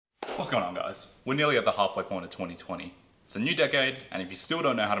What's going on, guys? We're nearly at the halfway point of 2020. It's a new decade, and if you still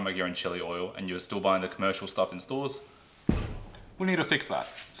don't know how to make your own chili oil and you're still buying the commercial stuff in stores, we need to fix that.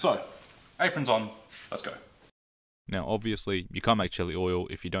 So, aprons on, let's go. Now obviously you can't make chili oil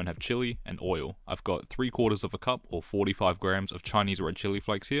if you don't have chili and oil. I've got 3/4 of a cup or 45 grams of Chinese red chili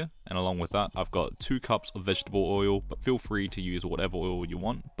flakes here, and along with that I've got 2 cups of vegetable oil, but feel free to use whatever oil you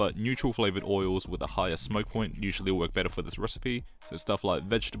want, but neutral flavored oils with a higher smoke point usually work better for this recipe, so stuff like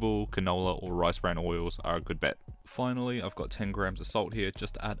vegetable, canola or rice bran oils are a good bet. Finally, I've got 10 grams of salt here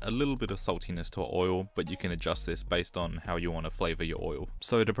just to add a little bit of saltiness to our oil, but you can adjust this based on how you want to flavor your oil.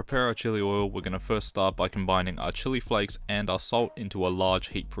 So to prepare our chili oil, we're going to first start by combining our chili flakes and our salt into a large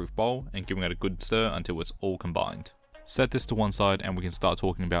heat-proof bowl and giving it a good stir until it's all combined. Set this to one side and we can start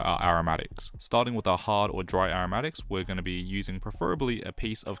talking about our aromatics. Starting with our hard or dry aromatics, we're going to be using preferably a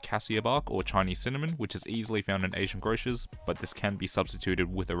piece of Cassia bark or Chinese cinnamon, which is easily found in Asian grocers, but this can be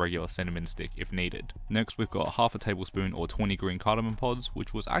substituted with a regular cinnamon stick if needed. Next, we've got half a tablespoon or 20 green cardamom pods,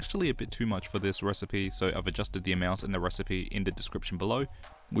 which was actually a bit too much for this recipe, so I've adjusted the amount in the recipe in the description below.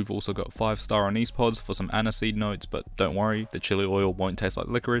 We've also got 5-star anise pods for some aniseed notes, but don't worry, the chili oil won't taste like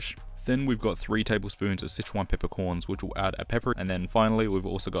licorice. Then we've got 3 tablespoons of Sichuan peppercorns, which will add a pepper, and then finally we've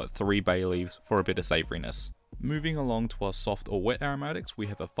also got 3 bay leaves for a bit of savouriness. Moving along to our soft or wet aromatics, we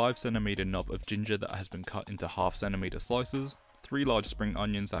have a 5cm knob of ginger that has been cut into 1/2 cm slices, 3 large spring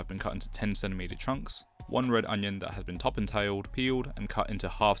onions that have been cut into 10cm chunks, 1 red onion that has been top and tailed, peeled and cut into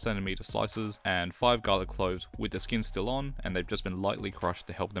 1/2 cm slices, and 5 garlic cloves with the skin still on and they've just been lightly crushed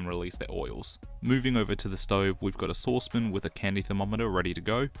to help them release their oils. Moving over to the stove, we've got a saucepan with a candy thermometer ready to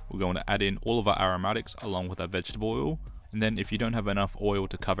go. We're going to add in all of our aromatics along with our vegetable oil. And then if you don't have enough oil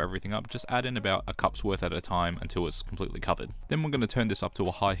to cover everything up, just add in about a cup's worth at a time until it's completely covered. Then we're going to turn this up to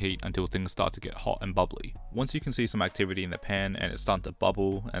a high heat until things start to get hot and bubbly. Once you can see some activity in the pan and it's starting to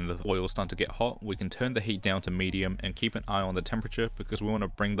bubble and the oil is starting to get hot, we can turn the heat down to medium and keep an eye on the temperature because we want to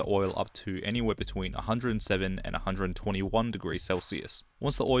bring the oil up to anywhere between 107 and 121 degrees Celsius.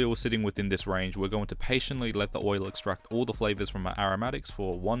 Once the oil is sitting within this range, we're going to patiently let the oil extract all the flavors from our aromatics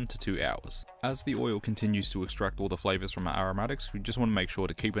for 1 to 2 hours. As the oil continues to extract all the flavors from our aromatics, we just want to make sure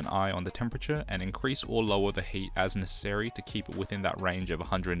to keep an eye on the temperature and increase or lower the heat as necessary to keep it within that range of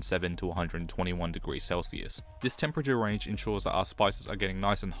 107 to 121 degrees Celsius. This temperature range ensures that our spices are getting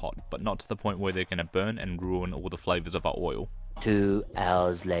nice and hot, but not to the point where they're going to burn and ruin all the flavors of our oil. 2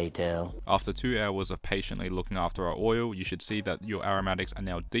 hours later. After 2 hours of patiently looking after our oil, you should see that your aromatics are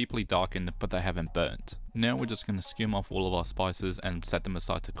now deeply darkened, but they haven't burnt. Now we're just going to skim off all of our spices and set them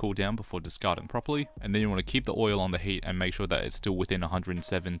aside to cool down before discarding properly. And then you want to keep the oil on the heat and make sure that it's still within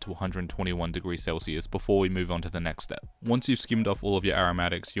 107 to 121 degrees Celsius before we move on to the next step. Once you've skimmed off all of your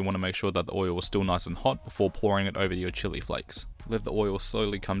aromatics, you want to make sure that the oil is still nice and hot before pouring it over your chili flakes. Let the oil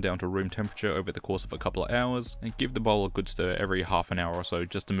slowly come down to room temperature over the course of a couple of hours, and give the bowl a good stir every half an hour or so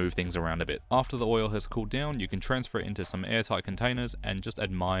just to move things around a bit. After the oil has cooled down, you can transfer it into some airtight containers and just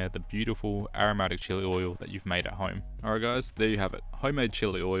admire the beautiful aromatic chili oil that you've made at home. Alright guys, there you have it. Homemade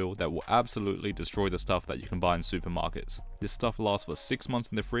chili oil that will absolutely destroy the stuff that you can buy in supermarkets. This stuff lasts for 6 months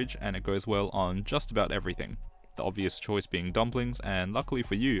in the fridge and it goes well on just about everything. The obvious choice being dumplings, and luckily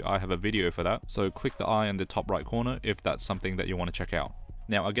for you, I have a video for that, so click the eye in the top right corner if that's something that you want to check out.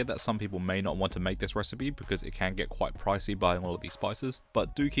 Now I get that some people may not want to make this recipe because it can get quite pricey buying all of these spices,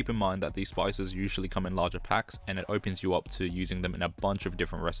 but do keep in mind that these spices usually come in larger packs and it opens you up to using them in a bunch of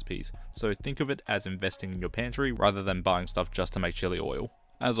different recipes, so think of it as investing in your pantry rather than buying stuff just to make chili oil.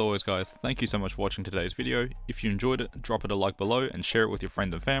 As always guys, thank you so much for watching today's video. If you enjoyed it, drop it a like below and share it with your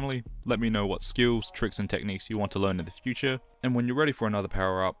friends and family. Let me know what skills, tricks and techniques you want to learn in the future. And when you're ready for another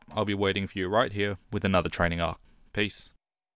power up, I'll be waiting for you right here with another training arc. Peace.